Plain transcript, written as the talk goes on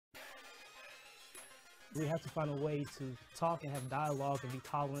We have to find a way to talk and have dialogue and be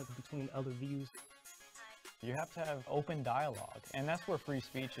tolerant between other views. You have to have open dialogue, and that's where free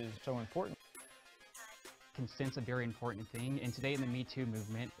speech is so important. Consent's a very important thing, and today in the Me Too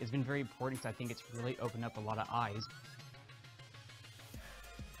movement, it's been very important because I think it's really opened up a lot of eyes.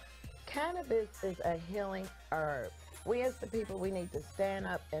 Cannabis is a healing herb. We as the people, we need to stand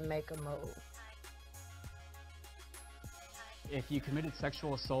up and make a move. If you committed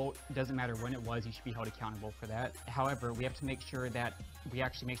sexual assault, it doesn't matter when it was, you should be held accountable for that. However, we have to make sure that we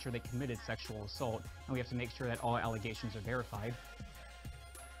actually make sure they committed sexual assault, and we have to make sure that all allegations are verified.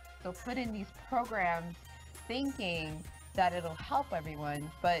 They'll put in these programs thinking that it'll help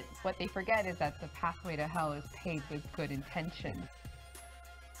everyone, but what they forget is that the pathway to hell is paved with good intentions.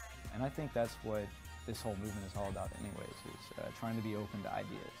 And I think that's what this whole movement is all about anyways, is trying to be open to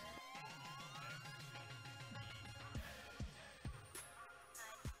ideas.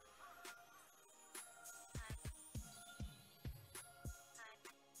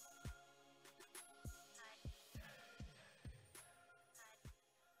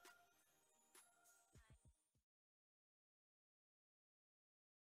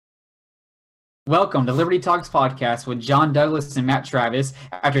 Welcome to Liberty Talks Podcast with John Douglas and Matt Travis.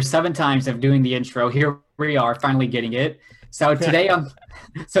 After 7 times of doing the intro, here we are finally getting it. So today on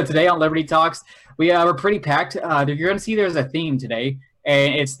Liberty Talks, we're pretty packed. You're going to see there's a theme today,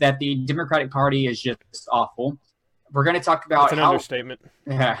 and it's that the Democratic Party is just awful. We're going to talk about That's an understatement.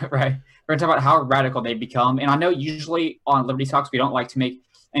 Yeah, right. We're going to talk about how radical they've become. And I know usually on Liberty Talks, we don't like to make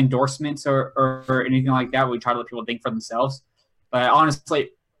endorsements or anything like that. We try to let people think for themselves. But honestly,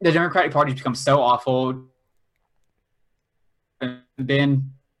 the Democratic Party has become so awful, and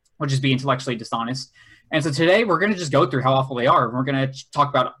then we'll just be intellectually dishonest. And so today we're going to just go through how awful they are. We're going to talk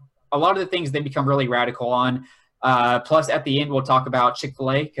about a lot of the things they become really radical on. Plus, at the end, we'll talk about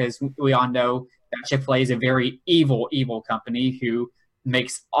Chick-fil-A, because we all know that Chick-fil-A is a very evil, evil company who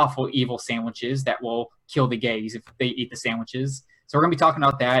makes awful, evil sandwiches that will kill the gays if they eat the sandwiches. So we're going to be talking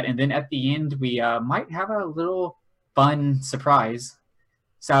about that. And then at the end, we might have a little fun surprise.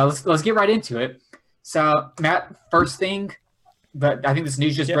 So let's get right into it. So, Matt, first thing, but I think this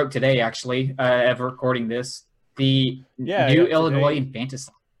news just broke today, actually, of recording this. The new Illinois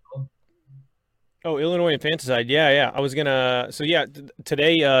infanticide. Oh, Illinois infanticide. Yeah. I was going to... So,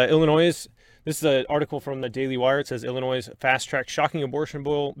 today, Illinois... This is an article from the Daily Wire. It says Illinois' fast-track shocking abortion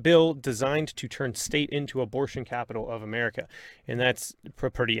bill designed to turn state into abortion capital of America. And that's a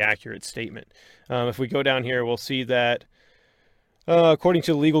pretty accurate statement. If we go down here, we'll see that according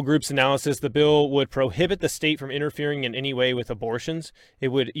to the legal group's analysis, the bill would prohibit the state from interfering in any way with abortions. It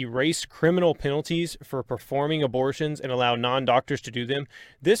would erase criminal penalties for performing abortions and allow non-doctors to do them.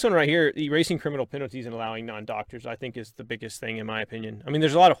 This one right here, erasing criminal penalties and allowing non-doctors, I think is the biggest thing in my opinion. I mean,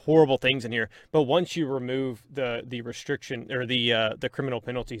 there's a lot of horrible things in here, but once you remove the restriction or the criminal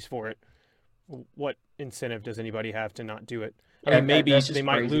penalties for it, what incentive does anybody have to not do it? I mean, maybe they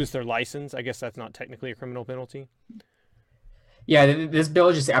might lose their license. I guess that's not technically a criminal penalty. Yeah, this bill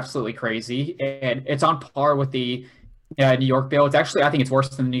is just absolutely crazy, and it's on par with the New York bill. It's actually, I think it's worse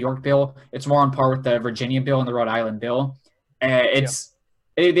than the New York bill. It's more on par with the Virginia bill and the Rhode Island bill.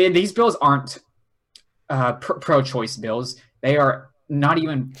 These bills aren't pro-choice bills. They are not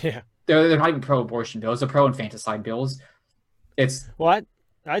even. Yeah. They're not even pro-abortion bills. They're pro-infanticide bills.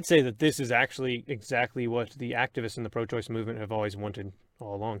 I'd say that this is actually exactly what the activists in the pro-choice movement have always wanted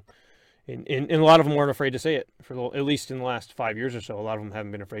all along. And a lot of them weren't afraid to say it, at least in the last 5 years or so. A lot of them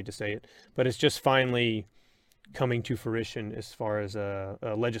haven't been afraid to say it. But it's just finally coming to fruition as far as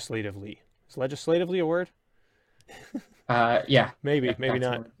legislatively. Is legislatively a word? Yeah. Maybe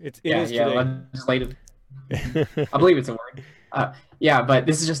not. It is today. Legislative. I believe it's a word. But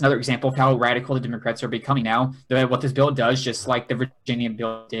this is just another example of how radical the Democrats are becoming now. What this bill does, just like the Virginia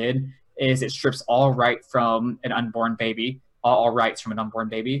bill did, is it strips all right from an unborn baby, all rights from an unborn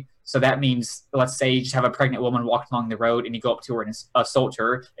baby. So that means, let's say you just have a pregnant woman walking along the road and you go up to her and assault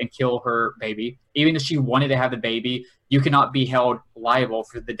her and kill her baby. Even if she wanted to have the baby, you cannot be held liable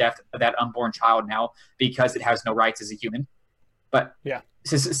for the death of that unborn child now because it has no rights as a human. But yeah,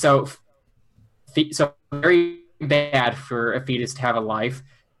 so very bad for a fetus to have a life.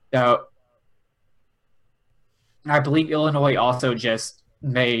 So I believe Illinois also just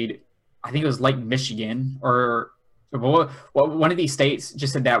made, I think it was Lake Michigan or one of these states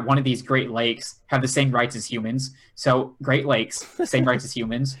just said that one of these Great Lakes have the same rights as humans. So Great Lakes, same rights as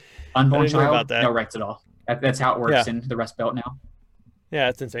humans. Unborn child, no rights at all. That's how it works in the Rust Belt now. Yeah,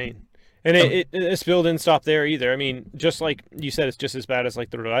 it's insane. And this bill didn't stop there either. I mean, just like you said, it's just as bad as like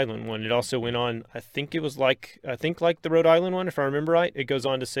the Rhode Island one. It also went on, I think like the Rhode Island one, if I remember right. It goes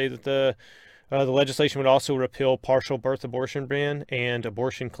on to say that The legislation would also repeal partial birth abortion ban and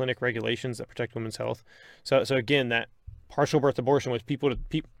abortion clinic regulations that protect women's health. So again, that partial birth abortion was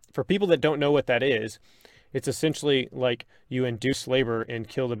for people that don't know what that is, it's essentially like you induce labor and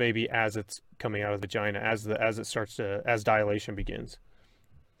kill the baby as it's coming out of the vagina, as dilation begins.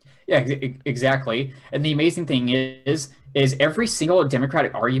 Yeah, exactly. And the amazing thing is every single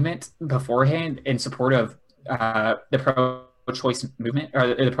Democratic argument beforehand in support of the pro-choice movement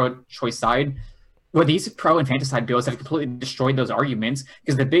or the pro-choice side, well, these pro-infanticide bills have completely destroyed those arguments,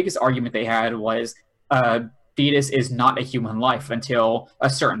 because the biggest argument they had was fetus is not a human life until a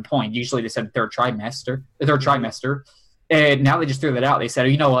certain point. Usually they said third trimester. And now they just threw that out. They said,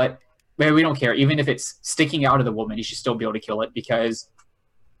 you know what? We don't care. Even if it's sticking out of the woman, you should still be able to kill it, because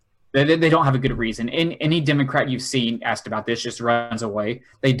they don't have a good reason. Any Democrat you've seen asked about this just runs away.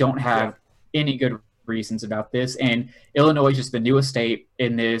 They don't have any good reasons about this. And Illinois is just the newest state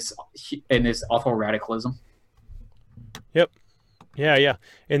in this awful radicalism. Yep. Yeah.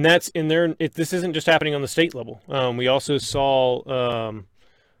 And that's in there. This isn't just happening on the state level. We also saw,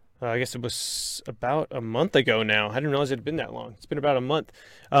 I guess it was about a month ago now. I didn't realize it had been that long. It's been about a month.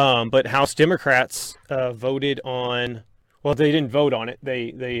 But House Democrats voted on, well, they didn't vote on it.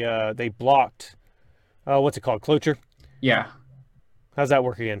 They blocked, what's it called? Cloture? Yeah. How's that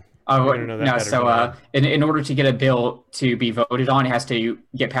work again? In order to get a bill to be voted on, it has to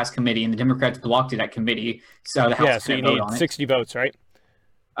get past committee, and the Democrats blocked it at committee. So the House so you need 60 votes, right?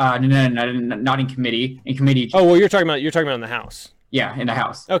 No, not in committee. In committee. Oh, well, you're talking about in the House. Yeah, in the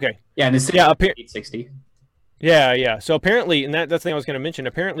House. Okay. Yeah, in the Senate, 60. Yeah. So apparently, and that's the thing I was going to mention.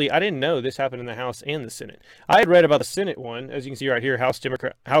 Apparently, I didn't know this happened in the House and the Senate. I had read about the Senate one, as you can see right here. House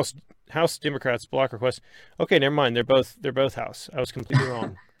Democrats block request. Okay, never mind. They're both House. I was completely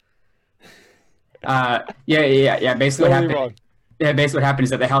wrong. Basically what happened is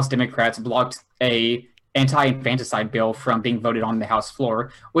that the House Democrats blocked a anti-infanticide bill from being voted on the House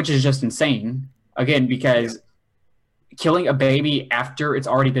floor, which is just insane. Again, because killing a baby after it's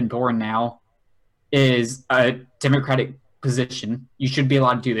already been born now is a Democratic position. You should be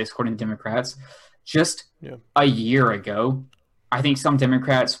allowed to do this, according to Democrats. Just a year ago, I think some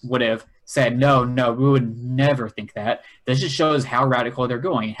Democrats would have said, no, we would never think that. This just shows how radical they're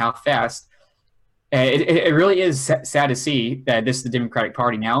going, how fast. It really is sad to see that this is the Democratic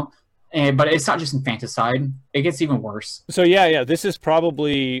Party now, but it's not just infanticide; it gets even worse. So this is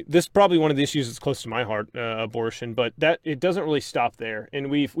probably one of the issues that's close to my heart, abortion. But that it doesn't really stop there,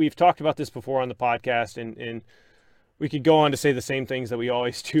 and we've talked about this before on the podcast, and we could go on to say the same things that we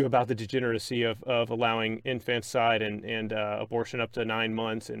always do about the degeneracy of allowing infanticide and abortion up to 9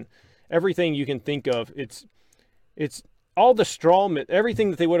 months and everything you can think of. It's all the strawmen,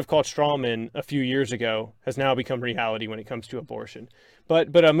 everything that they would have called strawmen a few years ago has now become reality when it comes to abortion.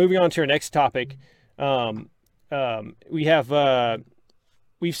 But moving on to our next topic, we've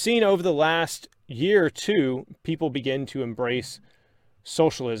seen over the last year or two people begin to embrace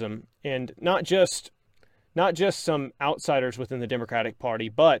socialism, and not just some outsiders within the Democratic Party,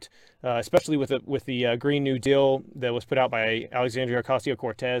 but especially with the Green New Deal that was put out by Alexandria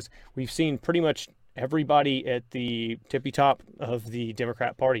Ocasio-Cortez, we've seen pretty much everybody at the tippy top of the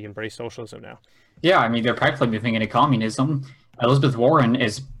Democrat Party embrace socialism now. Yeah, I mean, they're practically moving into communism. Elizabeth Warren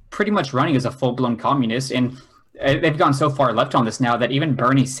is pretty much running as a full-blown communist, and they've gone so far left on this now that even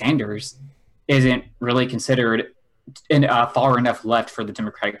Bernie Sanders isn't really considered far enough left for the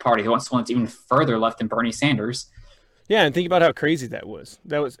Democratic Party. He wants someone that's even further left than Bernie Sanders. Yeah, and think about how crazy that was.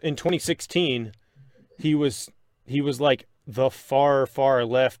 That was in 2016. He was like the far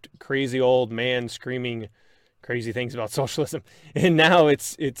left crazy old man screaming crazy things about socialism, and now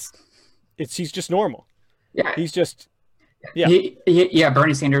it's he's just normal. Yeah, he's just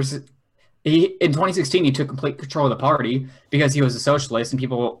Bernie Sanders, in 2016 he took complete control of the party because he was a socialist and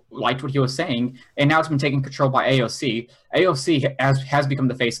people liked what he was saying, and now it's been taken control by AOC. AOC has become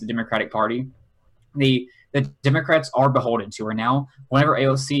the face of the Democratic Party. The Democrats are beholden to her now. Whenever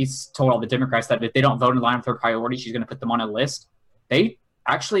AOC told all the Democrats that if they don't vote in line with her priorities, she's going to put them on a list, they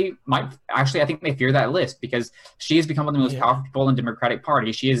I think they fear that list because she has become one of the most powerful people in the Democratic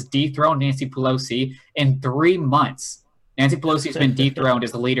Party. She has dethroned Nancy Pelosi in 3 months. Nancy Pelosi has been dethroned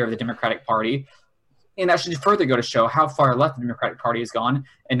as the leader of the Democratic Party. And that should further go to show how far left the Democratic Party has gone.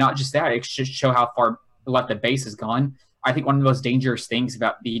 And not just that, it should show how far left the base has gone. I think one of the most dangerous things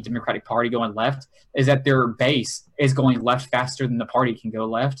about the Democratic Party going left is that their base is going left faster than the party can go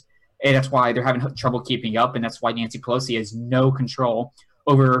left. And that's why they're having trouble keeping up. And that's why Nancy Pelosi has no control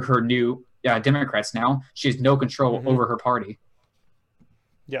over her new Democrats now. She has no control over her party.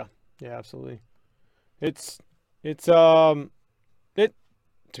 Yeah, absolutely.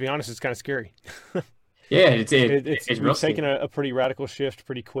 to be honest, it's kind of scary. Yeah, it's real we've taken a pretty radical shift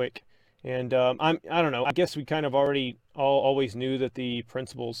pretty quick. And I don't know. I guess we kind of already always knew that the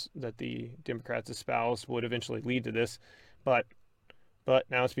principles that the Democrats espoused would eventually lead to this, but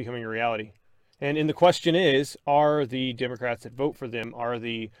now it's becoming a reality. And the question is, are the Democrats that vote for them, are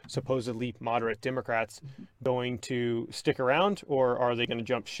the supposedly moderate Democrats going to stick around, or are they going to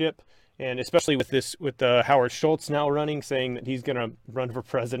jump ship? And especially with Howard Schultz now running, saying that he's going to run for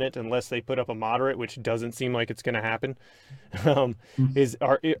president unless they put up a moderate, which doesn't seem like it's going to happen.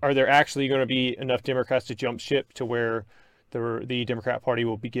 Are there actually going to be enough Democrats to jump ship to where the Democrat Party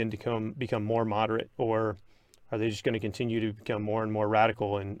will begin to become more moderate, or are they just going to continue to become more and more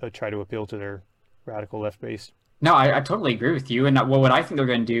radical and try to appeal to their radical left base? No, I totally agree with you. And what I think they're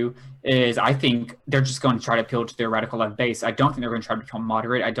going to do is I think they're just going to try to appeal to their radical left base. I don't think they're going to try to become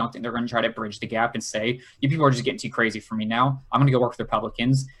moderate. I don't think they're going to try to bridge the gap and say, you people are just getting too crazy for me now. I'm going to go work with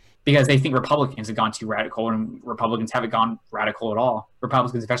Republicans, because they think Republicans have gone too radical, and Republicans haven't gone radical at all.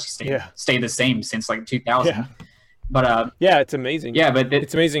 Republicans have actually stayed the same since like 2000. Yeah. But yeah, it's amazing. Yeah, but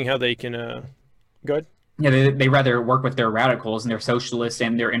it's amazing how they can go ahead. Yeah, they rather work with their radicals and their socialists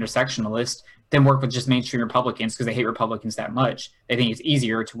and their intersectionalists than work with just mainstream Republicans, because they hate Republicans that much. They think it's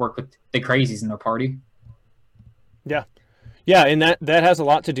easier to work with the crazies in their party. Yeah. Yeah, and that has a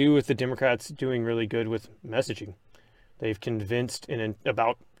lot to do with the Democrats doing really good with messaging. They've convinced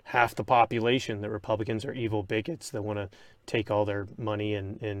about half the population that Republicans are evil bigots that want to take all their money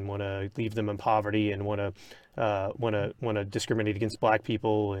and want to leave them in poverty and want to discriminate against black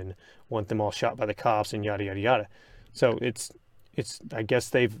people and want them all shot by the cops and yada yada yada. So it's I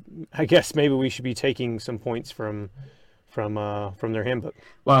guess maybe we should be taking some points from their handbook.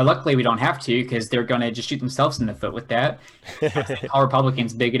 Well, luckily we don't have to, because they're going to just shoot themselves in the foot with that. All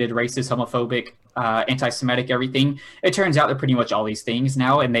Republicans bigoted, racist, homophobic, anti-Semitic, everything. It turns out they're pretty much all these things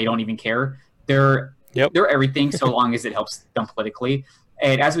now, and they don't even care. They're everything, so long as it helps them politically.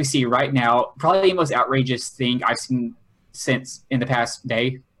 And as we see right now, probably the most outrageous thing I've seen since in the past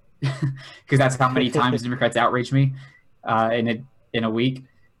day, because that's how many times Democrats outrage me in a week.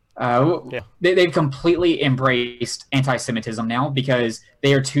 They've completely embraced anti-Semitism now, because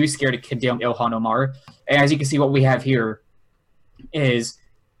they are too scared to condemn Ilhan Omar. And as you can see, what we have here is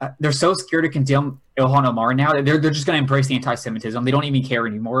they're so scared to condemn Ilhan Omar now that they're just going to embrace the anti-Semitism. They don't even care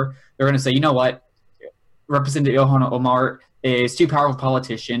anymore. They're going to say, you know what, Representative Ilhan Omar is too powerful a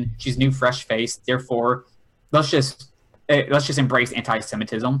politician. She's a new, fresh face. Therefore, let's just embrace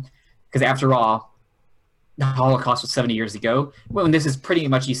anti-Semitism, because after all, the Holocaust was 70 years ago. Well, and this is pretty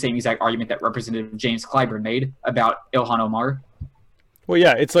much the same exact argument that Representative James Clyburn made about Ilhan Omar. Well,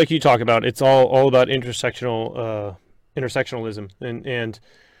 yeah, it's like you talk about. It's all about intersectionalism, and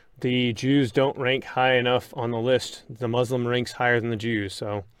the Jews don't rank high enough on the list. The Muslim ranks higher than the Jews,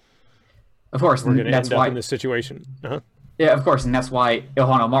 so of course we're going to end up in this situation. Yeah, of course, and that's why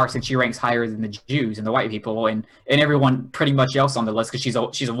Ilhan Omar, since she ranks higher than the Jews and the white people and everyone pretty much else on the list, because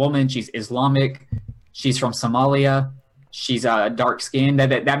she's a woman, she's Islamic. She's from Somalia. She's dark-skinned.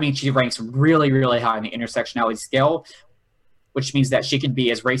 That means she ranks really, really high on the intersectionality scale, which means that she can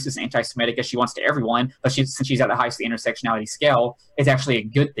be as racist and anti-Semitic as she wants to everyone. But since she's at the highest intersectionality scale, it's actually a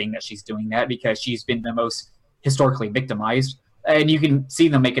good thing that she's doing that, because she's been the most historically victimized. And you can see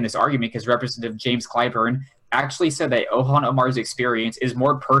them making this argument, because Representative James Clyburn actually said that Ilhan Omar's experience is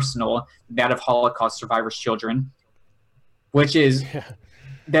more personal than that of Holocaust survivors' children, which is... Yeah.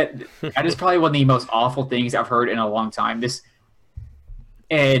 That is probably one of the most awful things I've heard in a long time. This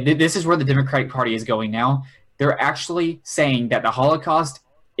is where the Democratic Party is going now. They're actually saying that the Holocaust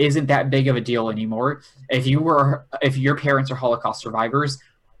isn't that big of a deal anymore. If your parents are Holocaust survivors,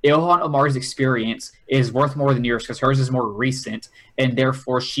 Ilhan Omar's experience is worth more than yours, because hers is more recent, and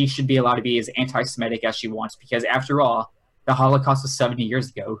therefore she should be allowed to be as anti-Semitic as she wants, because after all, the Holocaust was 70 years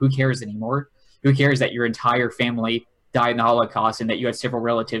ago. Who cares anymore? Who cares that your entire family died in the Holocaust and that you had several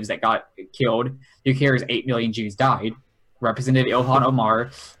relatives that got killed? Who cares 8 million Jews died? Representative Ilhan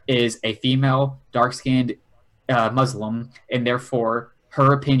Omar is a female, dark-skinned Muslim, and therefore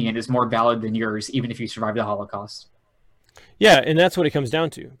her opinion is more valid than yours, even if you survived the Holocaust. Yeah, and that's what it comes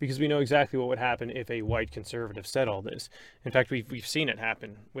down to, because we know exactly what would happen if a white conservative said all this. In fact, we've seen it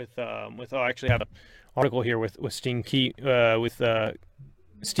happen with I actually have an article here with Steve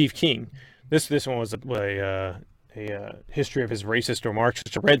King. This one was a history of his racist remarks,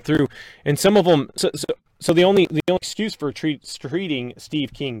 which I read through, and some of them. So the only excuse for treating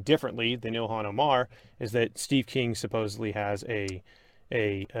Steve King differently than Ilhan Omar is that Steve King supposedly has a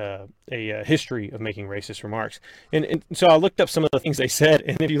a history of making racist remarks. And so I looked up some of the things they said,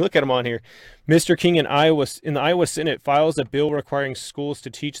 and if you look at them on here, Mr. King in the Iowa Senate files a bill requiring schools to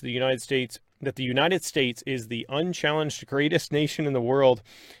teach the United States that the United States is the unchallenged greatest nation in the world,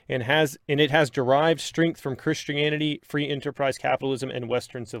 and it has derived strength from Christianity, free enterprise capitalism, and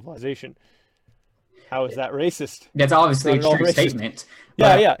Western civilization. How is that racist? That's obviously a Not at all true racist. statement.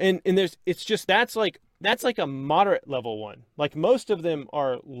 Yeah, but- yeah, and that's like a moderate level one. Like most of them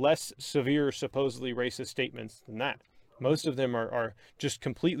are less severe, supposedly racist statements than that. Most of them are just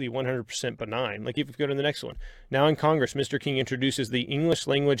completely 100% benign. Like if you go to the next one. Now in Congress, Mr. King introduces the English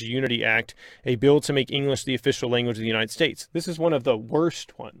Language Unity Act, a bill to make English the official language of the United States. This is one of the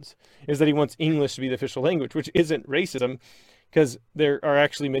worst ones, is that he wants English to be the official language, which isn't racism, because there are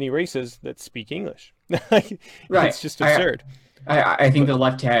actually many races that speak English. Right. It's just absurd. I think the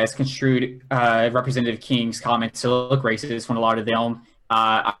left has construed Representative King's comments to look racist when a lot of them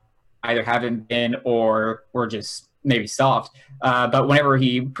either haven't been or were just maybe soft. But whenever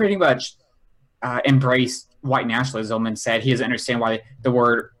he pretty much embraced white nationalism and said he doesn't understand why the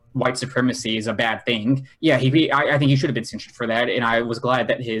word white supremacy is a bad thing, yeah, I think he should have been censured for that, and I was glad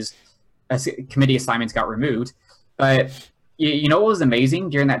that his committee assignments got removed. But you know what was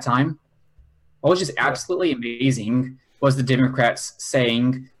amazing during that time? What was just absolutely amazing was the Democrats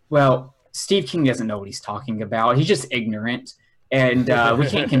saying, well, Steve King doesn't know what he's talking about. He's just ignorant, and we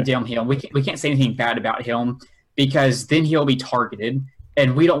can't condemn him. We can't say anything bad about him because then he'll be targeted,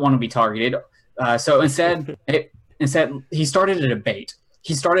 and we don't want to be targeted. So instead, he started a debate.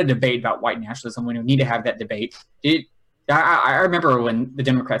 He started a debate about white nationalism when we need to have that debate. I remember when the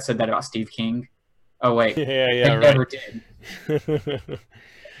Democrats said that about Steve King. Oh, wait. Yeah, They right. never did.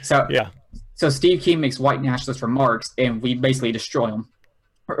 So, Yeah. So Steve King makes white nationalist remarks, and we basically destroy him,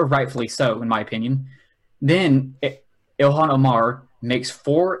 or rightfully so, in my opinion. Then Ilhan Omar makes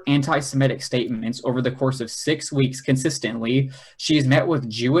 4 anti-Semitic statements over the course of 6 weeks consistently. She's met with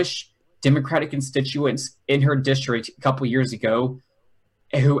Jewish Democratic constituents in her district a couple years ago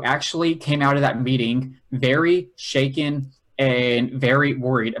who actually came out of that meeting very shaken and very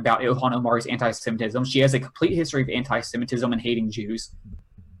worried about Ilhan Omar's anti-Semitism. She has a complete history of anti-Semitism and hating Jews.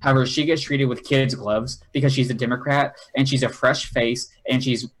 However, she gets treated with kids' gloves because she's a Democrat and she's a fresh face and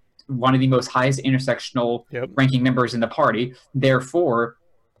she's one of the most highest intersectional ranking members in the party. Therefore,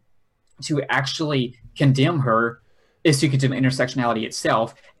 to actually condemn her is to condemn intersectionality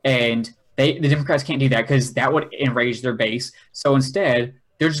itself. And the Democrats can't do that because that would enrage their base. So instead,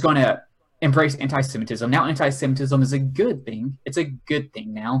 they're just going to embrace anti-Semitism. Now anti-Semitism is a good thing. It's a good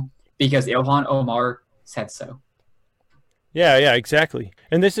thing now because Ilhan Omar said so. Yeah, exactly.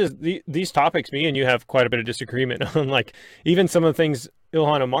 And this is these topics, me and you have quite a bit of disagreement on. Like even some of the things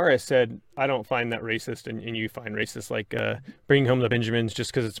Ilhan Omar has said, I don't find that racist, and you find racist, like bringing home the Benjamins,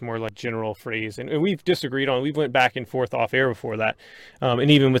 just because it's more like general phrase. And we've disagreed on. We went back and forth off air before that, and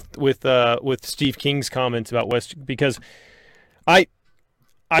even with Steve King's comments about West, because I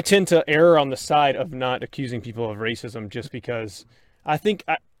tend to err on the side of not accusing people of racism, just because I think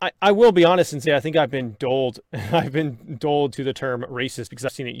I will be honest and say I think I've been dulled to the term racist because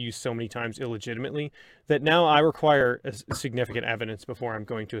I've seen it used so many times illegitimately that now I require a significant evidence before I'm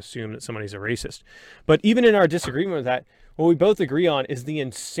going to assume that somebody's a racist. But even in our disagreement with that, what we both agree on is the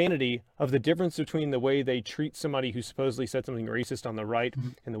insanity of the difference between the way they treat somebody who supposedly said something racist on the right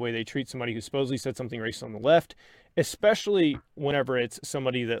and the way they treat somebody who supposedly said something racist on the left, especially whenever it's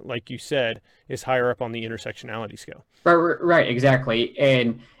somebody that, like you said, is higher up on the intersectionality scale. Right, exactly.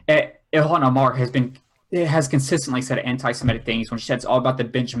 And Ilhan Omar has consistently said anti-Semitic things when she said it's all about the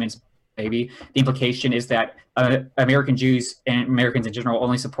Benjamins, baby. The implication is that American Jews and Americans in general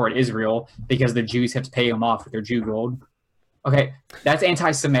only support Israel because the Jews have to pay them off with their Jew gold. Okay, that's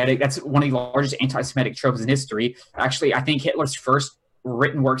anti-Semitic. That's one of the largest anti-Semitic tropes in history. Actually, I think Hitler's first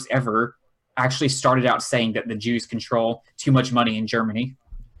written works ever actually started out saying that the Jews control too much money in Germany.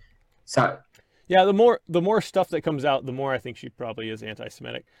 So yeah, the more stuff that comes out, the more I think she probably is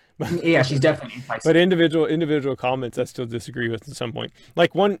anti-Semitic. Yeah, she's definitely anti-Semitic. But individual comments I still disagree with at some point.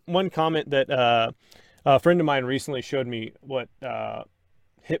 Like one comment that a friend of mine recently showed me what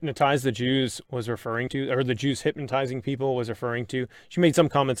hypnotize the Jews was referring to, or the Jews hypnotizing people was referring to. She made some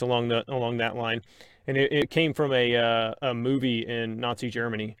comments along that line, and it came from a movie in Nazi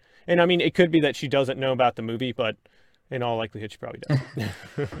Germany. And I mean, it could be that she doesn't know about the movie, but in all likelihood, she probably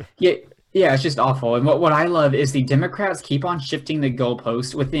does. Yeah, it's just awful. And what I love is the Democrats keep on shifting the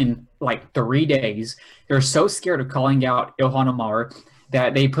goalpost within like 3 days. They're so scared of calling out Ilhan Omar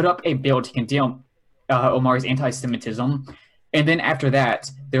that they put up a bill to condemn Omar's anti-Semitism. And then after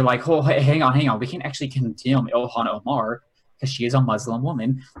that, they're like, oh, hang on. We can actually condemn Ilhan Omar because she is a Muslim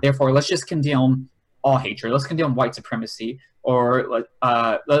woman. Therefore, let's just condemn all hatred. Let's condemn white supremacy or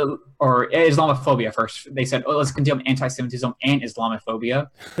Islamophobia first. They said, oh, let's condemn anti-Semitism and Islamophobia.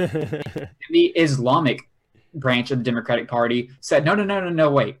 The Islamic branch of the Democratic Party said,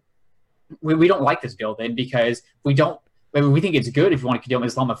 no, wait. We don't like this bill then because we think it's good if you want to condemn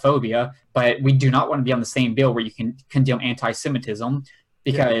Islamophobia, but we do not want to be on the same bill where you can condemn anti-Semitism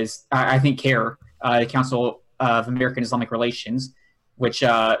because I think CAIR, the Council of American Islamic Relations, which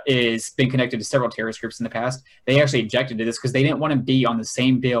is been connected to several terrorist groups in the past, they actually objected to this because they didn't want to be on the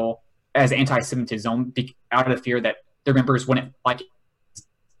same bill as anti-Semitism out of the fear that their members wouldn't like it.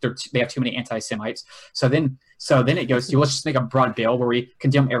 They have too many anti-Semites. So then it goes to, let's just make a broad bill where we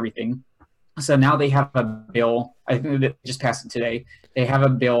condemn everything. So now they have a bill, I think they just passed it today. They have a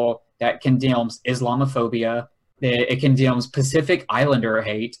bill that condemns Islamophobia. It condemns Pacific Islander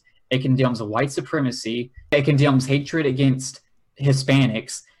hate. It condemns white supremacy. It condemns hatred against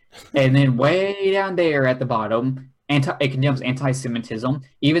Hispanics. And then way down there at the bottom, it condemns anti-Semitism,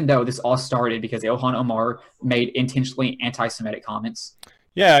 even though this all started because Ilhan Omar made intentionally anti-Semitic comments.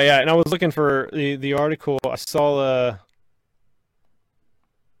 Yeah, and I was looking for the article. I saw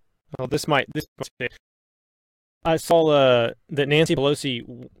I saw that Nancy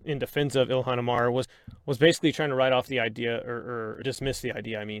Pelosi, in defense of Ilhan Omar, was basically trying to write off the idea or dismiss the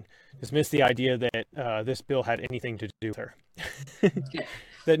idea. Dismiss the idea that this bill had anything to do with her.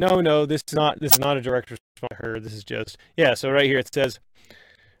 That no, this is not a direct response to her. This is just So right here it says,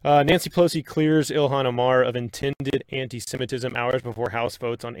 Nancy Pelosi clears Ilhan Omar of intended anti-Semitism hours before House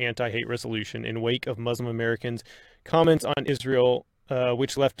votes on anti-hate resolution in wake of Muslim Americans' comments on Israel,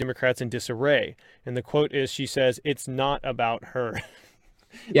 which left Democrats in disarray. And the quote is, she says, it's not about her.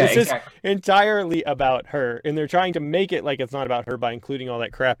 This is entirely about her. And they're trying to make it like it's not about her by including all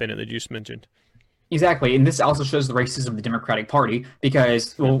that crap in it that you just mentioned. Exactly. And this also shows the racism of the Democratic Party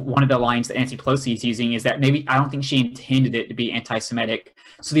because one of the lines that Nancy Pelosi is using is that maybe I don't think she intended it to be anti-Semitic.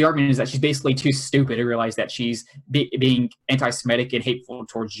 So the argument is that she's basically too stupid to realize that she's being anti-Semitic and hateful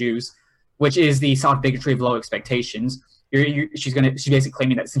towards Jews, which is the soft bigotry of low expectations. She's basically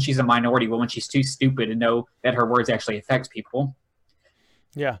claiming that since she's a minority woman, she's too stupid to know that her words actually affect people.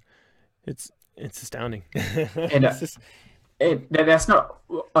 Yeah, it's astounding. And that's not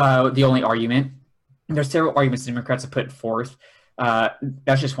the only argument. There's several arguments the Democrats have put forth.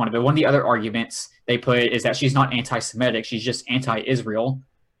 That's just one of it. One of the other arguments they put is that she's not anti-Semitic; she's just anti-Israel.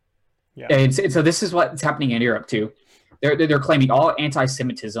 Yeah. And so this is what's happening in Europe too. They're claiming all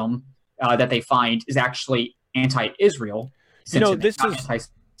anti-Semitism that they find is actually anti-Israel. This is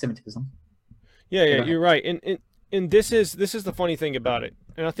anti-Semitism. Yeah, you're right. And this is the funny thing about it.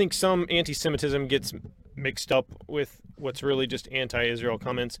 And I think some anti-Semitism gets mixed up with what's really just anti-Israel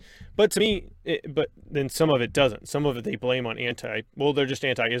comments. But to me, but then some of it doesn't. Some of it they blame on they're just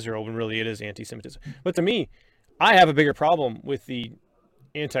anti-Israel when really it is anti-Semitism. But to me, I have a bigger problem with the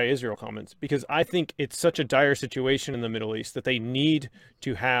anti-Israel comments because I think it's such a dire situation in the Middle East that they need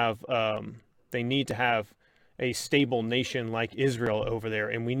to have a stable nation like Israel over there,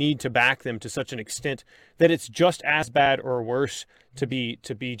 and we need to back them to such an extent that it's just as bad or worse to be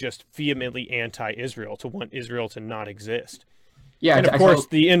just vehemently anti-Israel, to want Israel to not exist. Yeah, and of course,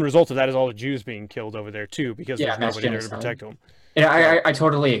 the end result of that is all the Jews being killed over there too, because there's nobody there to protect them. Yeah, I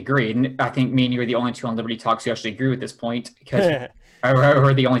totally agree, and I think me and you are the only two on Liberty Talks who actually agree with this point because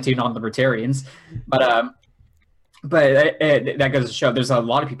we're the only two non-libertarians. But that goes to show there's a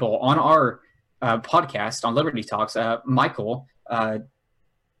lot of people on our podcast on Liberty Talks. Michael, who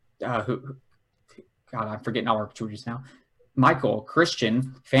God, I'm forgetting all our tutors now. Michael,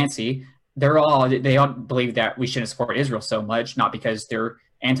 Christian, Fancy. They all believe that we shouldn't support Israel so much, not because they're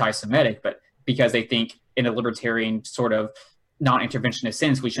anti-Semitic, but because they think in a libertarian sort of non-interventionist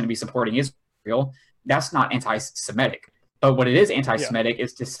sense we shouldn't be supporting Israel. That's not anti-Semitic. But what it is anti-Semitic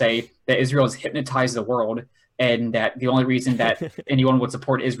is to say that Israel has hypnotized the world, and that the only reason that anyone would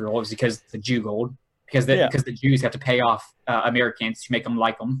support Israel is because the Jew gold, because the Jews have to pay off Americans to make them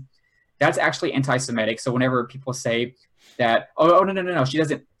like them. That's actually anti-Semitic. So whenever people say that, no,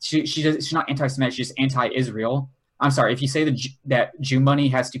 she's not anti-Semitic, she's anti-Israel. I'm sorry, if you say that Jew money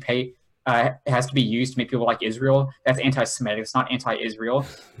has to be used to make people like Israel, that's anti-Semitic. It's not anti-Israel.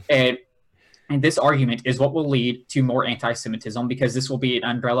 And this argument is what will lead to more anti-Semitism, because this will be an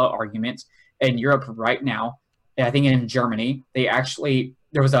umbrella argument in Europe right now. I think in Germany,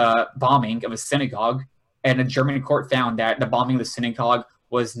 there was a bombing of a synagogue, and a German court found that the bombing of the synagogue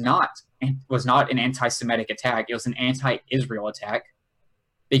was not an anti-Semitic attack. It was an anti-Israel attack,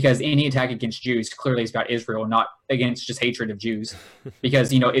 because any attack against Jews clearly is about Israel, not against just hatred of Jews,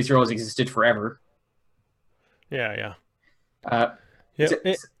 because Israel has existed forever. Yeah. Yeah.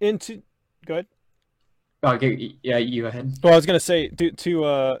 s- Go ahead. Okay, yeah, you go ahead. Well, I was gonna say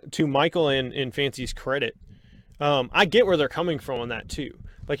to Michael and Fancy's credit, I get where they're coming from on that too.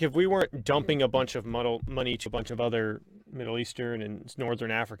 Like if we weren't dumping a bunch of money to a bunch of other Middle Eastern and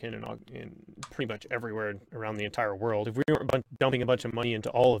Northern African and pretty much everywhere around the entire world, if we weren't dumping a bunch of money into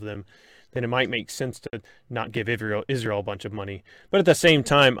all of them, then it might make sense to not give Israel a bunch of money. But at the same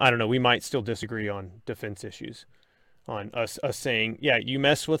time, I don't know, we might still disagree on defense issues. On us saying, yeah, you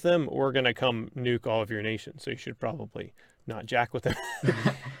mess with them, we're going to come nuke all of your nation. So you should probably not jack with them.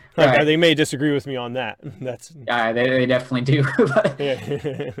 Right. They may disagree with me on that. That's Yeah, they definitely do.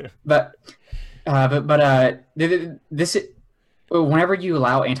 but this whenever you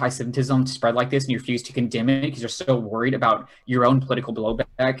allow anti-Semitism to spread like this and you refuse to condemn it because you're so worried about your own political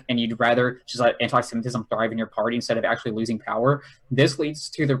blowback and you'd rather just let anti-Semitism thrive in your party instead of actually losing power, this leads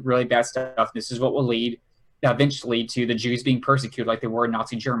to the really bad stuff. This is what will lead eventually to the Jews being persecuted like they were in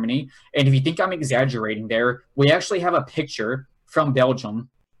Nazi Germany. And if you think I'm exaggerating there, we actually have a picture from Belgium.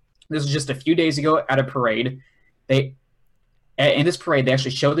 This was just a few days ago at a parade. In this parade, they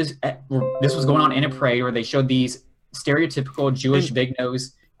actually showed this. This was going on in a parade where they showed these stereotypical Jewish big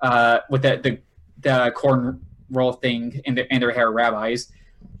nose with the corn roll thing in their hair, rabbis,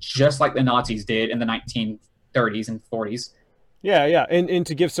 just like the Nazis did in the 1930s and 40s. Yeah. And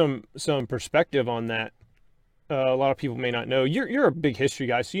to give some perspective on that, a lot of people may not know. You're a big history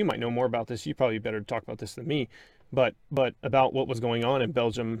guy, so you might know more about this. You probably better talk about this than me. But about what was going on in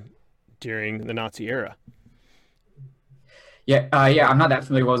Belgium during the Nazi era. Yeah, I'm not that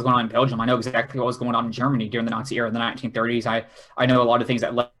familiar with what was going on in Belgium. I know exactly what was going on in Germany during the Nazi era in the 1930s. I know a lot of things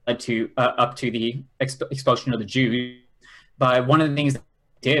that led to up to the expulsion of the Jews. But one of the things they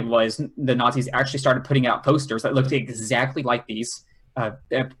did was the Nazis actually started putting out posters that looked exactly like these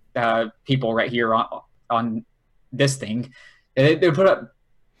people right here on this thing. They put up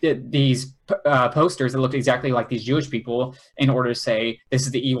these posters that looked exactly like these Jewish people in order to say, this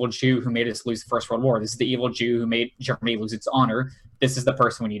is the evil Jew who made us lose the First World War. This is the evil Jew who made Germany lose its honor. This is the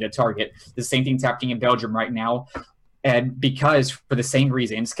person we need to target. The same thing's happening in Belgium right now. And because for the same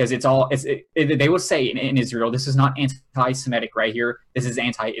reasons, because they will say in Israel, this is not anti-Semitic right here. This is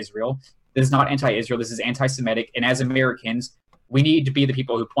anti-Israel. This is not anti-Israel. This is anti-Semitic. And as Americans, we need to be the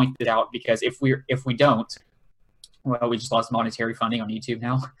people who point it out, because if we don't, well, we just lost monetary funding on YouTube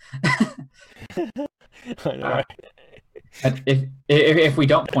now. I know, right? If we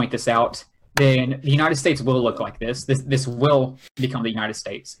don't point this out, then the United States will look like this. This will become the United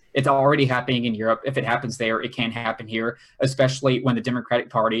States. It's already happening in Europe. If it happens there, it can happen here, especially when the Democratic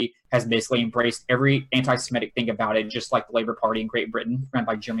Party has basically embraced every anti-Semitic thing about it, just like the Labour Party in Great Britain, run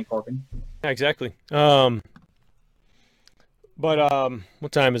by Jeremy Corbyn. Yeah, exactly. But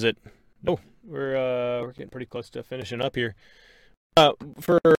what time is it? Oh, we're getting pretty close to finishing up here. Let's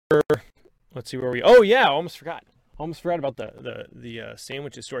see where we. Oh yeah, almost forgot about the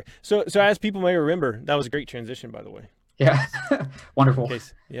sandwiches story. So as people may remember, that was a great transition, by the way. Yeah, wonderful.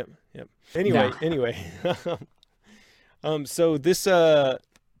 Yep. Anyway. So this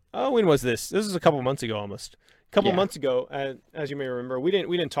when was this? This was a couple months ago, almost. A couple months ago, as you may remember, we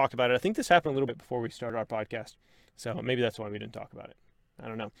didn't talk about it. I think this happened a little bit before we started our podcast, so maybe that's why we didn't talk about it. I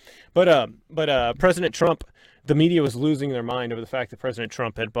don't know. But President Trump, the media was losing their mind over the fact that President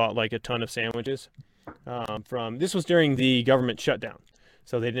Trump had bought like a ton of sandwiches this was during the government shutdown.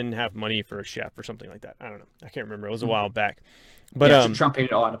 So they didn't have money for a chef or something like that. I don't know. I can't remember. It was a while back. But Trump paid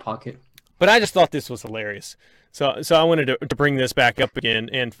it all out of pocket. But I just thought this was hilarious. So I wanted to bring this back up again,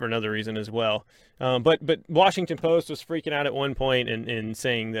 and for another reason as well. But Washington Post was freaking out at one point and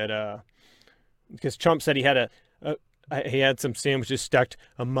saying that because Trump said he had some sandwiches stacked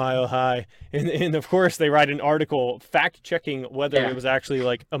a mile high, and of course they write an article fact checking whether it was actually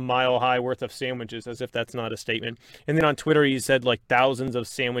like a mile high worth of sandwiches, as if that's not a statement. And then on Twitter he said like thousands of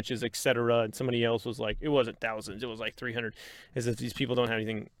sandwiches, etc. And somebody else was like, it wasn't thousands, it was like 300, as if these people don't have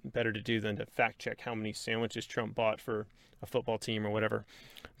anything better to do than to fact check how many sandwiches Trump bought for a football team or whatever.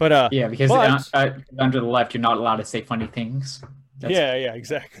 But because under the left you're not allowed to say funny things.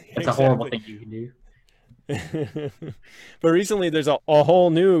 Exactly. It's a horrible thing you can do. But recently there's a whole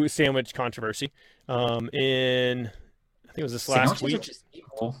new sandwich controversy in, I think it was this last week.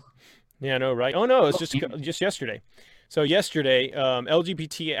 Yeah, I know, right? Oh no, it's just yesterday. So yesterday,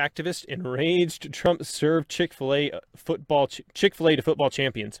 LGBT activist enraged Trump served Chick-fil-A to football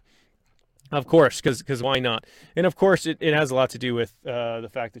champions. Of course, because why not? And of course, it has a lot to do with the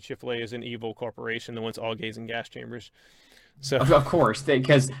fact that Chick-fil-A is an evil corporation that wants all gays in gas chambers. So of course,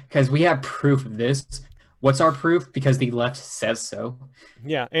 because we have proof of this. What's our proof? Because the left says so.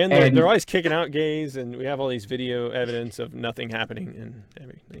 Yeah, and they're always kicking out gays, and we have all these video evidence of nothing happening and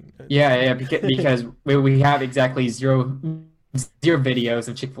everything. Yeah, because we have exactly zero videos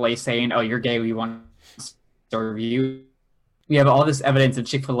of Chick-fil-A saying, "Oh, you're gay, we want to serve you." We have all this evidence of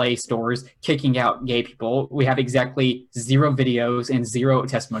Chick-fil-A stores kicking out gay people. We have exactly zero videos and zero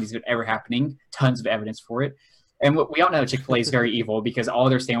testimonies of it ever happening. Tons of evidence for it. And we all know Chick-fil-A is very evil because all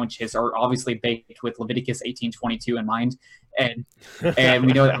their sandwiches are obviously baked with Leviticus 18:22 in mind. And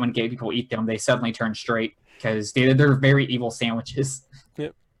we know that when gay people eat them, they suddenly turn straight because they're very evil sandwiches.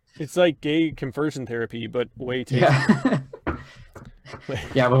 Yep. It's like gay conversion therapy, but way tastier. Yeah.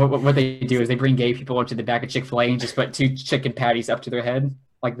 Yeah, what they do is they bring gay people up to the back of Chick-fil-A and just put 2 chicken patties up to their head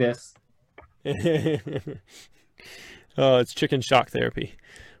like this. Oh, it's chicken shock therapy.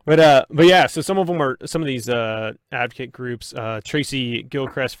 But yeah, so some of these advocate groups, Tracy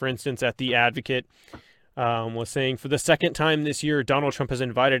Gilchrist, for instance, at The Advocate, was saying, for the second time this year, Donald Trump has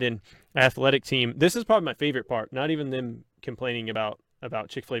invited an athletic team. This is probably my favorite part, not even them complaining about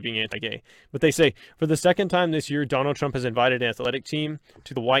Chick-fil-A being anti-gay. But they say, for the second time this year, Donald Trump has invited an athletic team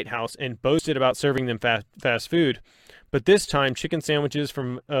to the White House and boasted about serving them fast food. But this time, chicken sandwiches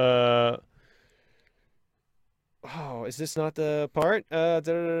from oh, is this not the part?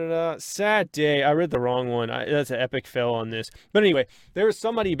 Sad day. I read the wrong one. That's an epic fail on this. But anyway, there was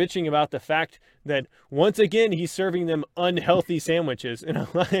somebody bitching about the fact that once again he's serving them unhealthy sandwiches. And I'm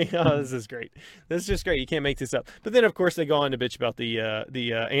like, oh, this is great. This is just great. You can't make this up. But then, of course, they go on to bitch about the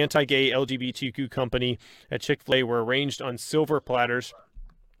anti-gay LGBTQ company at Chick-fil-A were arranged on silver platters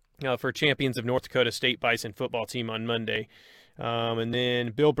for champions of North Dakota State Bison football team on Monday. And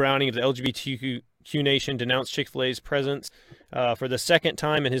then Bill Browning of the LGBTQ Nation denounced Chick-fil-A's presence. For the second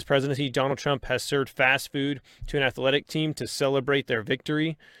time in his presidency, Donald Trump has served fast food to an athletic team to celebrate their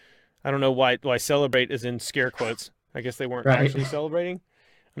victory. I don't know why celebrate is in scare quotes. I guess they weren't actually celebrating.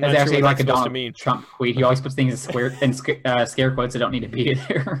 I'm It's not actually sure what like a that's supposed to Donald mean. Trump tweet. He always puts things in scare quotes that don't need to be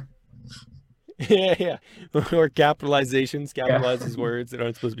there. Yeah. Or capitalizations, capitalizes words that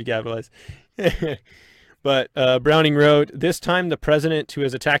aren't supposed to be capitalized. But Browning wrote, this time the president who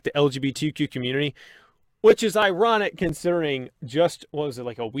has attacked the LGBTQ community, which is ironic considering just, what was it,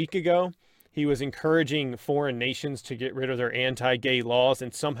 like a week ago, he was encouraging foreign nations to get rid of their anti-gay laws,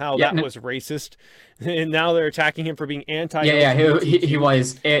 and somehow that was racist. And now they're attacking him for being anti-LGBTQ. Yeah, he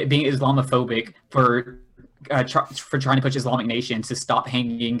was being Islamophobic for trying to push Islamic nations to stop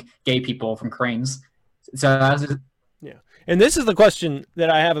hanging gay people from cranes. So yeah, and this is the question that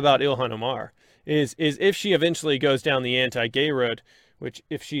I have about Ilhan Omar, is if she eventually goes down the anti-gay road, which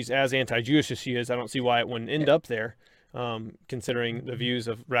if she's as anti-Jewish as she is, I don't see why it wouldn't end up there, considering the views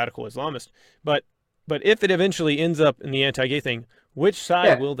of radical Islamists. But if it eventually ends up in the anti-gay thing, which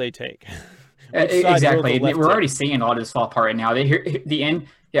side will they take? Exactly. We're already seeing a lot of this fall apart right now. The end.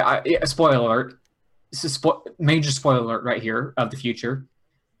 Yeah. Spoiler alert. This is major spoiler alert right here of the future.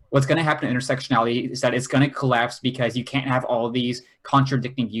 What's going to happen in intersectionality is that it's going to collapse because you can't have all these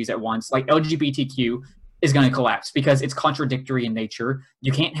contradicting views at once. Like LGBTQ is going to collapse because it's contradictory in nature.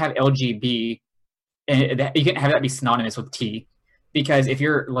 You can't have LGB, and you can't have that be synonymous with T, because if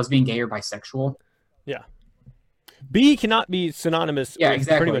you're lesbian, gay, or bisexual, yeah, B cannot be synonymous with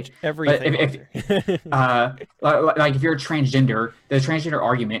pretty much everything. Like if you're a transgender, the transgender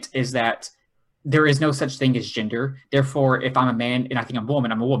argument is that there is no such thing as gender. Therefore, if I'm a man and I think I'm a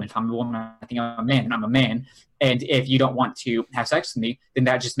woman, I'm a woman. If I'm a woman, I think I'm a man, and I'm a man. And if you don't want to have sex with me, then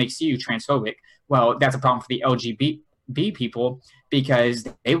that just makes you transphobic. Well, that's a problem for the LGBT people because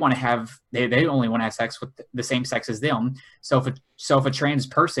they want to have they only want to have sex with the same sex as them. So if a trans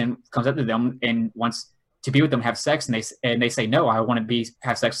person comes up to them and wants to be with them, have sex, and they say no, I want to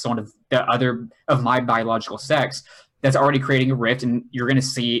have sex with someone of the other of my biological sex, that's already creating a rift, and you're going to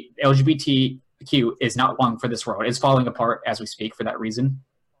see LGBTQ is not long for this world. It's falling apart as we speak for that reason.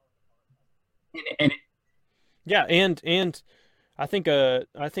 And I think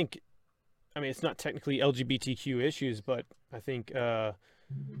I mean, it's not technically LGBTQ issues, but I think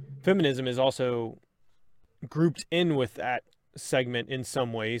feminism is also grouped in with that segment in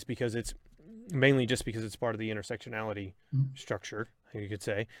some ways because it's mainly just because it's part of the intersectionality structure, you could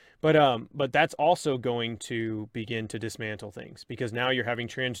say. But that's also going to begin to dismantle things because now you're having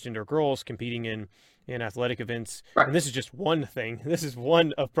transgender girls competing in athletic events. Right. And this is just one thing. This is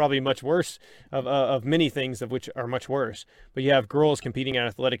one of probably much worse of many things of which are much worse. But you have girls competing at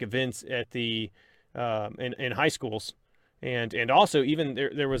athletic events at the in high schools. And also even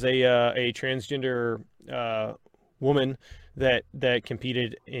there was a transgender woman that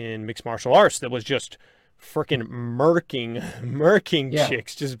competed in mixed martial arts that was just freaking murking Yeah.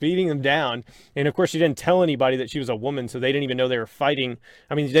 chicks, just beating them down. And of course, she didn't tell anybody that she was a woman, so they didn't even know they were fighting.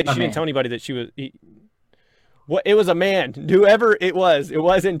 I mean, she didn't tell anybody that she was. What, it was a man. Whoever it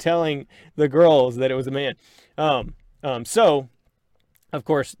wasn't telling the girls that it was a man. So, of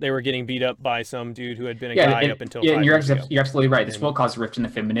course, they were getting beat up by some dude who had been a guy up until 5 and years ago. you're absolutely right. This will cause a rift in the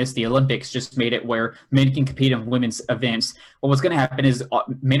feminists. The Olympics just made it where men can compete in women's events. Well, what's going to happen is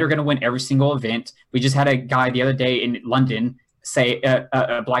men are going to win every single event. We just had a guy the other day in London say,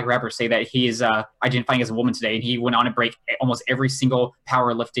 a black rapper say that he is identifying as a woman today, and he went on to break almost every single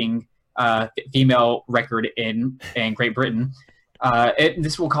powerlifting female record in Great Britain.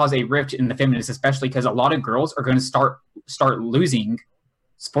 This will cause a rift in the feminists, especially because a lot of girls are going to start losing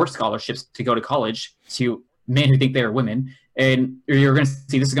sports scholarships to go to college to men who think they are women. And you're going to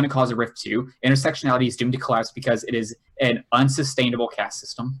see this is going to cause a rift too. Intersectionality is doomed to collapse because it is an unsustainable caste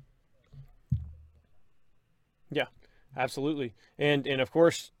system. Yeah, absolutely. And of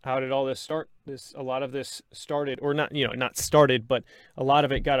course, how did all this start? A lot of this started, or not, not started, but a lot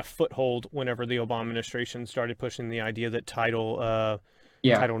of it got a foothold whenever the Obama administration started pushing the idea that Title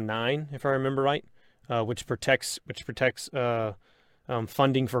IX, if I remember right, which protects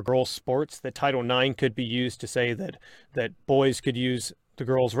funding for girls' sports, that Title IX could be used to say that boys could use the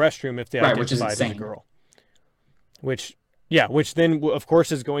girls' restroom if they identified as a girl. Which then, of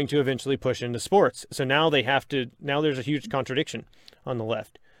course, is going to eventually push into sports. So now there's a huge contradiction on the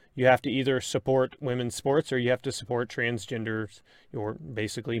left. You have to either support women's sports or you have to support transgenders, or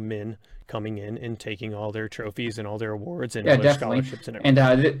basically men coming in and taking all their trophies and all their awards and other scholarships and everything.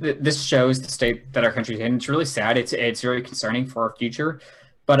 And this shows the state that our country's in. It's really sad. It's very concerning for our future.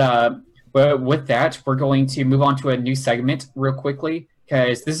 But with that, we're going to move on to a new segment real quickly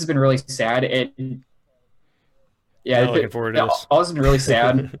because this has been really sad. I'm looking forward to this. All has been really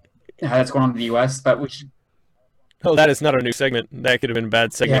sad how that's going on in the U.S., but we should. Oh, that is not a new segment. That could have been a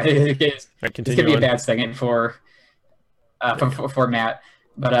bad segment. Yeah, it's going to be a bad segment for Matt.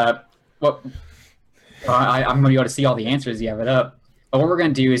 But I'm going to be able to see all the answers. You have it up. But what we're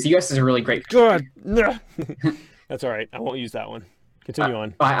going to do is the U.S. is a really great. God, no. That's all right. I won't use that one. Continue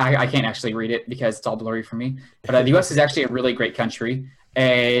on. I can't actually read it because it's all blurry for me. But the U.S. is actually a really great country.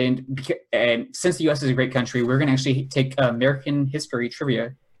 And since the U.S. is a great country, we're going to actually take American history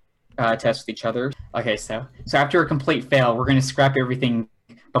trivia test with each other. Okay, so after a complete fail, we're going to scrap everything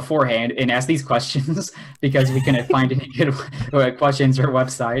beforehand and ask these questions because we couldn't find any good questions or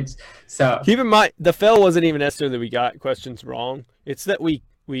websites. So keep in mind, the fail wasn't even necessarily that we got questions wrong. It's that we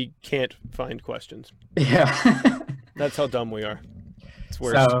can't find questions. Yeah. That's how dumb we are. It's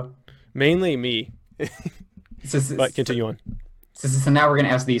worse. So, mainly me. But continue on. So now we're going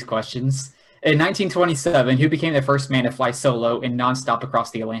to ask these questions. In 1927, who became the first man to fly solo and nonstop across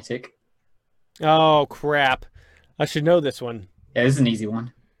the Atlantic? Oh, crap. I should know this one. Yeah, this is an easy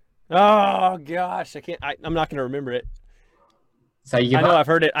one. Oh, gosh. I'm not going to remember it. So you give up? I've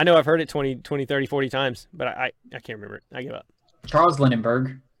heard it 20, 30, 40 times, but I can't remember it. I give up. Charles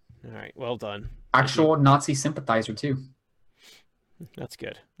Lindbergh. All right, well done. Actual Nazi sympathizer, too. That's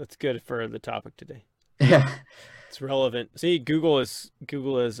good. That's good for the topic today. Yeah. It's relevant. See, Google is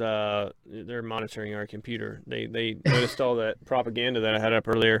they're monitoring our computer. They noticed all that propaganda that I had up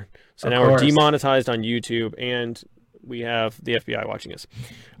earlier. So now we're demonetized on YouTube and we have the FBI watching us.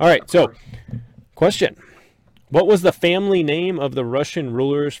 All right, so question. What was the family name of the Russian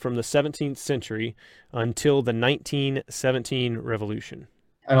rulers from the 17th century until the 1917 revolution?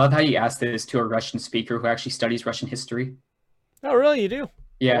 I love how you asked this to a Russian speaker who actually studies Russian history. Oh, really? You do?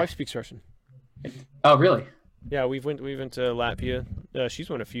 Yeah. My wife speaks Russian. Oh, really? Yeah, we went to Latvia. She's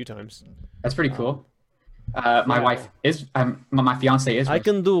went a few times. That's pretty cool. My wife is my fiance is Russian. I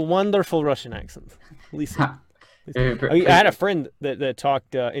can do wonderful Russian accent. Listen. I had a friend that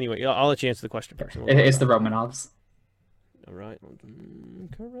talked. Anyway, I'll let you answer the question first. It's the Romanovs. All right,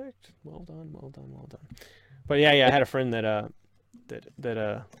 correct. Well done. But yeah, I had a friend that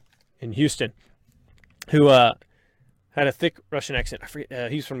in Houston who had a thick Russian accent. I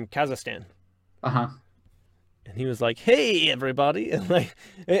forget. He's from Kazakhstan. And he was like, "Hey, everybody!" And like,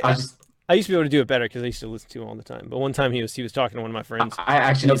 I used to be able to do it better because I used to listen to him all the time. But one time he was talking to one of my friends. I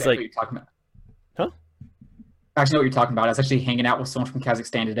actually know what you're talking about. Huh? I actually know what you're talking about. I was actually hanging out with someone from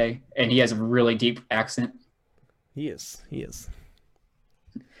Kazakhstan today, and he has a really deep accent. He is.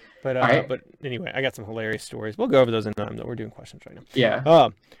 But but anyway, I got some hilarious stories. We'll go over those in time, though. We're doing questions right now. Yeah.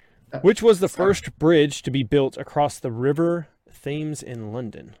 Which was the first bridge to be built across the River Thames in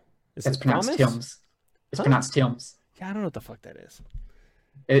London? It's pronounced Thames. It's pronounced Thames. Yeah, I don't know what the fuck that is.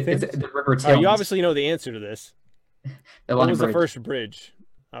 It's the River Thames. You obviously know the answer to this. What was the first bridge?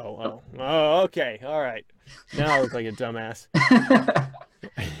 Oh, okay. All right. Now I look like a dumbass.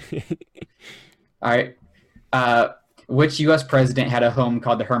 All right. Which U.S. president had a home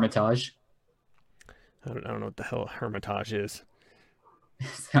called the Hermitage? I don't know what the hell Hermitage is.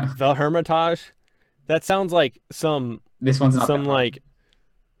 So, The Hermitage? That sounds like some this one's not that hard. like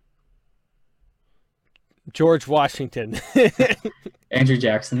George Washington. Andrew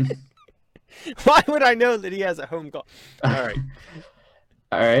Jackson. Why would I know that he has a home call? All right.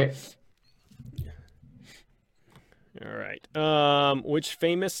 All right. All right. Which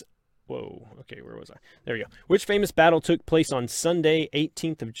famous... Whoa. Okay, where was I? There we go. Which famous battle took place on Sunday,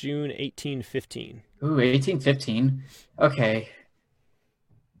 18th of June, 1815? Ooh, 1815. Okay.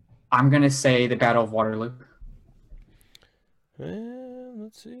 I'm going to say the Battle of Waterloo.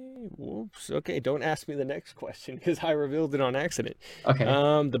 Let's see. Whoops. Okay, don't ask me the next question because I revealed it on accident. Okay.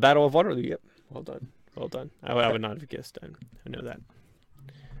 The Battle of Waterloo. Yep. Well done. Well done. I would not have guessed. I know that.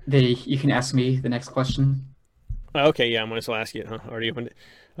 You can ask me the next question. Okay, yeah, I'm going to still ask you. Huh? Already opened it.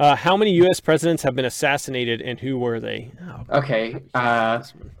 How many U.S. presidents have been assassinated, and who were they? Oh, Okay.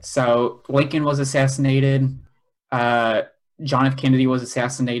 So Lincoln was assassinated. John F. Kennedy was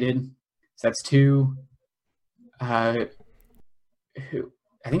assassinated. So that's 2. Who?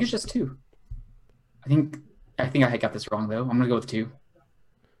 I think it's just 2. I think I got this wrong though. I'm gonna go with 2.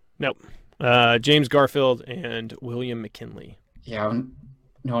 Nope. James Garfield and William McKinley. Yeah,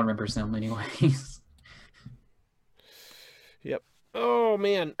 no one remembers them anyways. Yep. Oh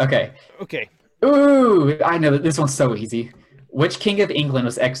man. Okay. Okay. Ooh, I know that this one's so easy. Which king of England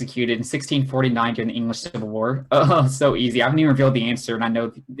was executed in 1649 during the English Civil War? Oh, so easy. I haven't even revealed the answer, and I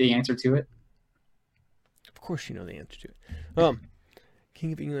know the answer to it. Of course, you know the answer to it.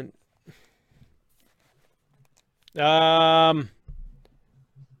 King of England.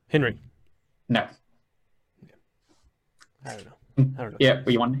 Henry. No. I don't know. Yeah,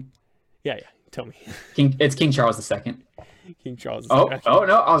 what you want? Yeah. Tell me. It's King Charles II. King Charles. Oh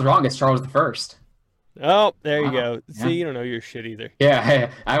no, I was wrong. It's Charles I. Oh, there you go. Yeah. See, you don't know your shit either. Yeah,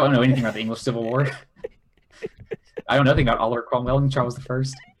 I don't know anything about the English Civil War. I don't know anything about Oliver Cromwell and Charles I.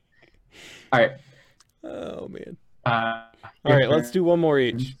 All right. Oh man. All All right, let's do one more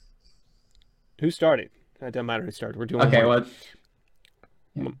each. Who started? It doesn't matter who started. We're doing Okay, one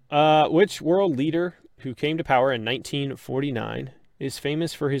more. Which world leader who came to power in 1949 is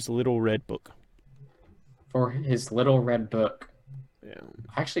famous for his Little Red Book? For his Little Red Book. Yeah.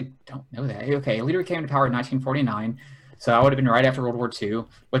 I actually don't know that. Okay, a leader came to power in 1949, so I would have been right after World War II,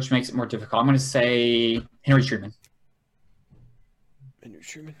 which makes it more difficult. I'm going to say Henry Truman. Henry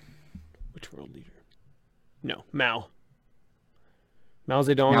Truman? Which world leader? No, Mao. Mao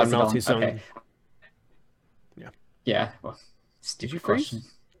Zedong Mao and Mao Zedong, Zedong. okay. Yeah. Yeah. Well, Did stupid you freeze? question.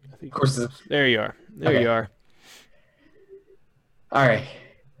 I think Of course. there you are. There Okay. you are. All right.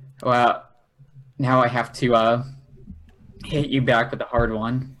 Well, now I have to hit you back with the hard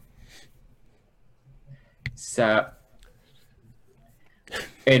one. So,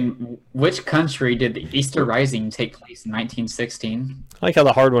 in which country did the Easter Rising take place in 1916? I like how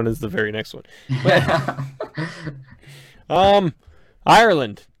the hard one is the very next one.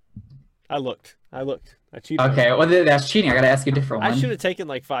 Ireland. I looked. I cheated. Okay, well that's cheating. I gotta ask you a different one. I should have taken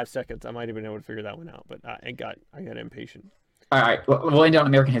like 5 seconds. I might have been able to figure that one out, but I got impatient. All right, we'll end on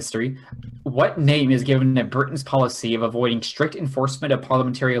American history. What name is given to Britain's policy of avoiding strict enforcement of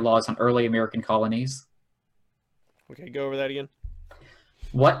parliamentary laws on early American colonies? Okay, go over that again.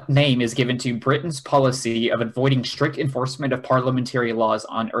 What name is given to Britain's policy of avoiding strict enforcement of parliamentary laws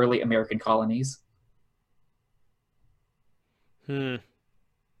on early American colonies? I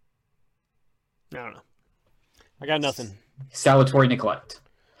don't know. I got nothing. Salutary neglect.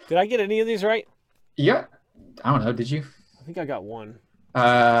 Did I get any of these right? Yeah. I don't know. Did you? I think I got one.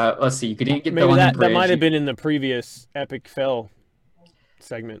 Let's see. You could get the Maybe London that Bridge. might have been in the previous Epic Fail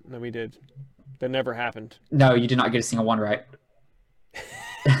segment that we did. That never happened. No, you did not get a single one right.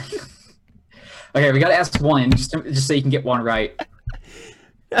 Okay, we got to ask one just so you can get one right.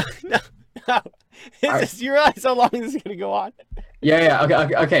 No. You realize how long this is going to go on?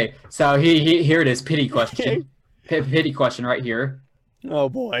 Yeah. Okay. So here it is. Pity question. Pity question right here. Oh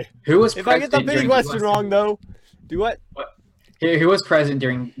boy. Who was If I get the president pity during question US wrong, though, do what? Who was president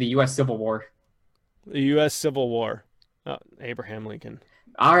during the U.S. Civil War? The U.S. Civil War. Abraham Lincoln.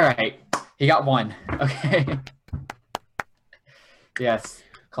 All right. He got one. Okay. Yes.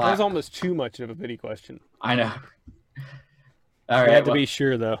 That was almost too much of a pity question. I know. All right. You had to be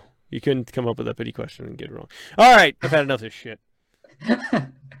sure, though. You couldn't come up with a pity question and get it wrong. All right. I've had enough of this shit. All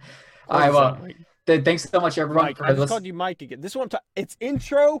right. Well, Thanks so much, everyone. Mike, I just called you Mike again. This one, it's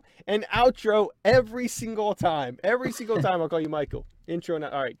intro and outro every single time. Every single time I'll call you Michael. Intro and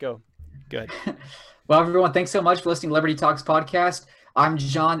all right, go. Good. Well, everyone, thanks so much for listening to Liberty Talks podcast. I'm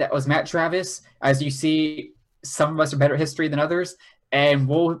John. That was Matt Travis. As you see, some of us are better at history than others, and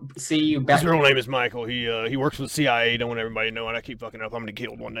we'll see you back. His real name is Michael. He works for the CIA. Don't want everybody to know, and I keep fucking up. I'm gonna get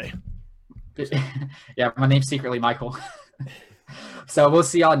killed one day. Yeah, my name's secretly Michael. So we'll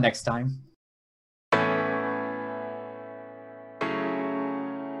see y'all next time.